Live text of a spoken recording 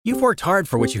You've worked hard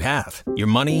for what you have. Your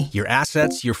money, your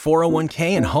assets, your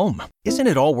 401k, and home. Isn't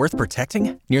it all worth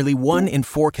protecting? Nearly 1 in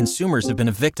 4 consumers have been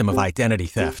a victim of identity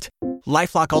theft.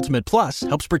 LifeLock Ultimate Plus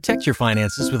helps protect your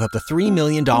finances with up to $3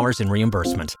 million in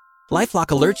reimbursement. LifeLock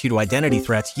alerts you to identity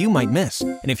threats you might miss.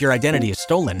 And if your identity is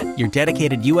stolen, your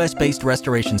dedicated U.S.-based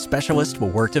restoration specialist will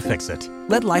work to fix it.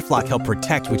 Let LifeLock help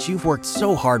protect what you've worked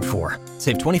so hard for.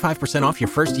 Save 25% off your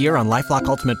first year on LifeLock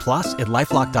Ultimate Plus at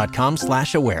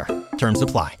LifeLock.com/aware. Terms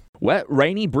apply. Wet,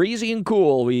 rainy, breezy, and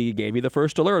cool. We gave you the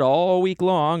first alert all week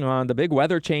long on the big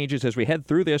weather changes as we head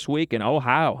through this week. And oh,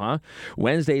 how, huh?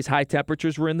 Wednesday's high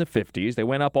temperatures were in the 50s. They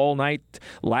went up all night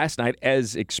last night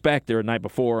as expected, or the night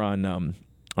before on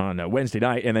Wednesday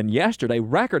night. And then yesterday,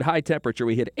 record high temperature.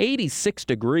 We hit 86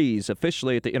 degrees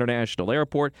officially at the International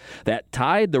Airport. That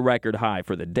tied the record high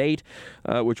for the date,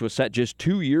 which was set just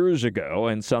 2 years ago,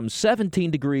 and some 17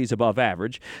 degrees above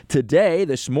average. Today,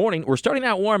 this morning, we're starting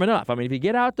out warm enough. I mean, if you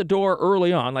get out the door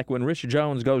early on, like when Rich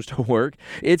Jones goes to work,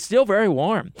 it's still very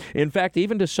warm. In fact,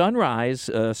 even to sunrise,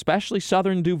 especially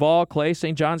southern Duval, Clay,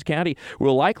 St. Johns County,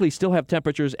 will likely still have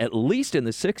temperatures at least in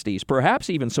the 60s, perhaps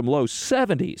even some low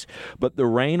 70s. But the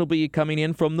rain will be coming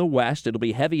in from the west. It'll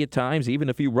be heavy at times, even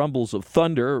a few rumbles of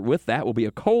thunder. With that will be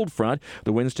a cold front.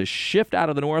 The winds to shift out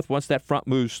of the north. Once that front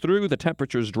moves through, the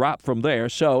temperatures drop from there.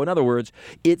 So, in other words,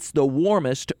 it's the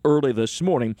warmest early this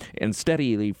morning and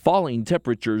steadily falling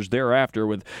temperatures thereafter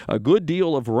with a good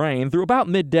deal of rain through about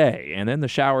midday. And then the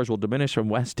showers will diminish from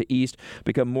west to east,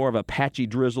 become more of a patchy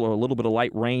drizzle or a little bit of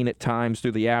light rain at times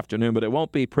through the afternoon. But it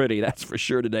won't be pretty, that's for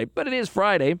sure today. But it is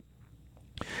Friday.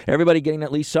 Everybody getting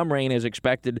at least some rain is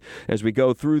expected as we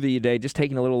go through the day, just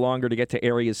taking a little longer to get to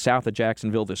areas south of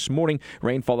Jacksonville this morning.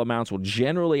 Rainfall amounts will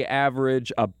generally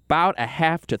average about a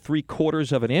half to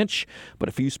 3/4 of an inch, but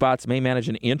a few spots may manage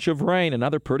an inch of rain,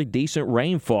 another pretty decent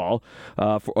rainfall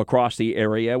across the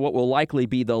area. What will likely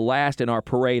be the last in our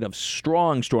parade of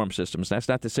strong storm systems. That's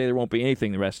not to say there won't be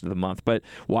anything the rest of the month, but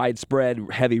widespread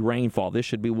heavy rainfall. This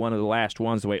should be one of the last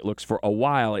ones, the way it looks for a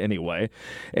while anyway,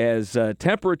 as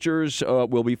temperatures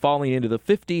will be falling into the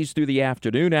 50s through the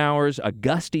afternoon hours, a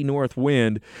gusty north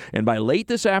wind, and by late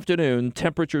this afternoon,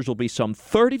 temperatures will be some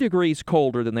 30 degrees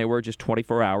colder than they were just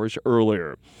 24 hours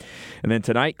earlier. And then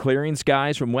tonight, clearing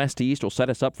skies from west to east will set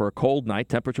us up for a cold night.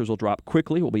 Temperatures will drop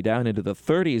quickly. We'll be down into the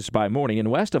 30s by morning. And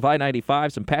west of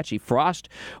I-95, some patchy frost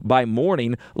by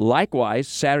morning. Likewise,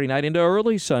 Saturday night into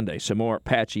early Sunday, some more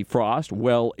patchy frost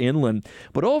well inland.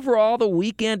 But overall, the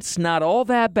weekend's not all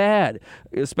that bad,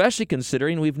 especially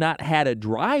considering we've not had a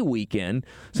dry weekend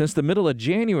since the middle of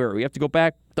January. We have to go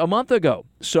back a month ago.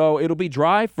 So it'll be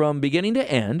dry from beginning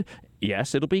to end.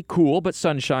 Yes, it'll be cool, but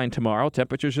sunshine tomorrow.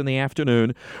 Temperatures in the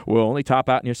afternoon will only top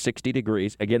out near 60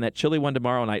 degrees. Again, that chilly one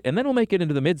tomorrow night. And then we'll make it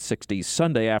into the mid-60s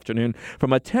Sunday afternoon.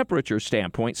 From a temperature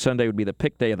standpoint, Sunday would be the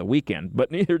pick day of the weekend.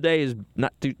 But neither day is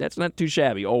not too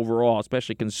shabby overall,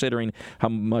 especially considering how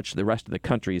much the rest of the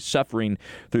country is suffering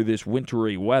through this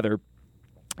wintry weather.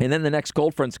 And then the next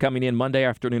cold front's coming in Monday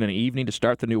afternoon and evening to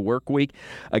start the new work week.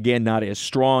 Again, not as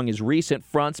strong as recent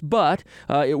fronts, but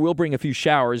it will bring a few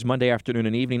showers Monday afternoon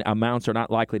and evening. Amounts are not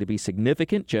likely to be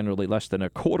significant, generally less than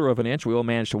 1/4 of an inch. We will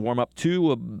manage to warm up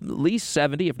to at least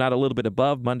 70, if not a little bit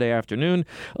above, Monday afternoon.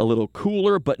 A little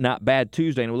cooler, but not bad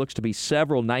Tuesday, and it looks to be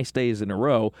several nice days in a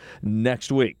row next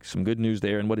week. Some good news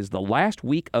there in what is the last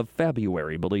week of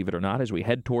February, believe it or not, as we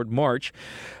head toward March.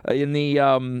 In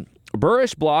the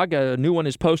Burrish blog, a new one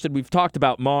is posted. We've talked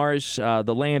about Mars.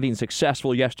 The landing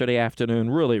successful yesterday afternoon,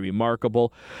 really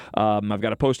remarkable. I've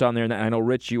got a post on there, and I know,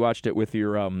 Rich, you watched it with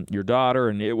your daughter,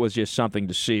 and it was just something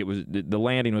to see. It was the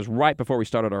landing was right before we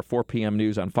started our 4 p.m.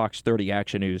 news on Fox 30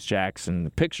 Action News, Jax, and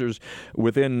the pictures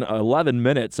within 11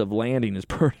 minutes of landing is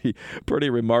pretty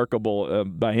remarkable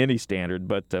by any standard,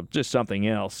 but just something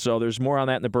else. So there's more on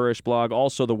that in the Burrish blog.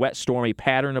 Also, the wet, stormy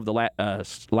pattern of the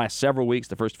last several weeks,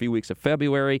 the first few weeks of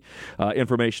February.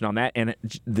 Information on that. And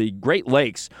the Great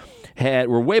Lakes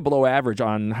were way below average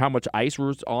on how much ice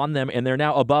was on them, and they're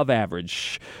now above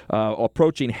average,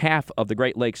 approaching half of the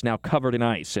Great Lakes now covered in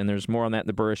ice. And there's more on that in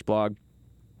the Burrish blog.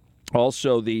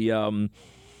 Also, the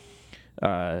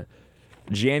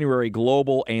January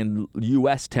global and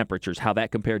U.S. temperatures, how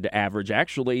that compared to average.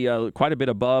 Actually, quite a bit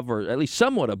above, or at least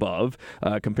somewhat above,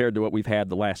 compared to what we've had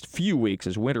the last few weeks,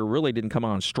 as winter really didn't come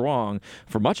on strong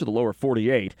for much of the lower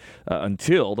 48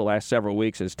 until the last several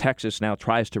weeks, as Texas now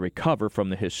tries to recover from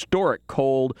the historic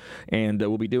cold, and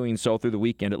will be doing so through the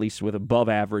weekend, at least with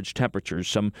above-average temperatures.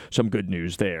 Some good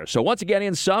news there. So once again,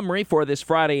 in summary, for this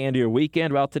Friday and your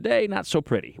weekend, well, today, not so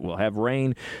pretty. We'll have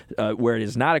rain where it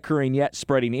is not occurring yet,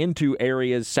 spreading into areas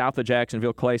areas south of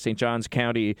Jacksonville, Clay, St. Johns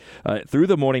County through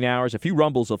the morning hours. A few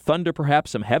rumbles of thunder,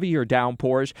 perhaps some heavier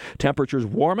downpours. Temperatures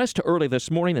warmest early this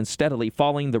morning and steadily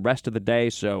falling the rest of the day.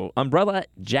 So umbrella,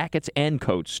 jackets, and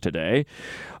coats today.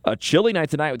 A chilly night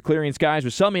tonight with clearing skies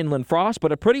with some inland frost,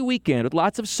 but a pretty weekend with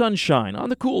lots of sunshine on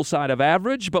the cool side of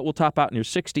average, but we'll top out in your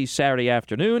 60s Saturday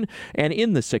afternoon and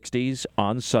in the 60s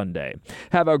on Sunday.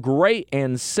 Have a great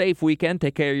and safe weekend.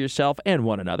 Take care of yourself and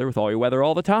one another with all your weather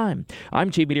all the time.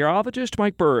 I'm Chief Meteorologist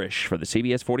Mike Burrish for the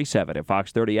CBS 47 and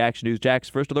Fox 30 Action News Jack's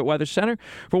First Alert Weather Center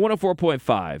for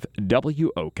 104.5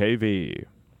 WOKV.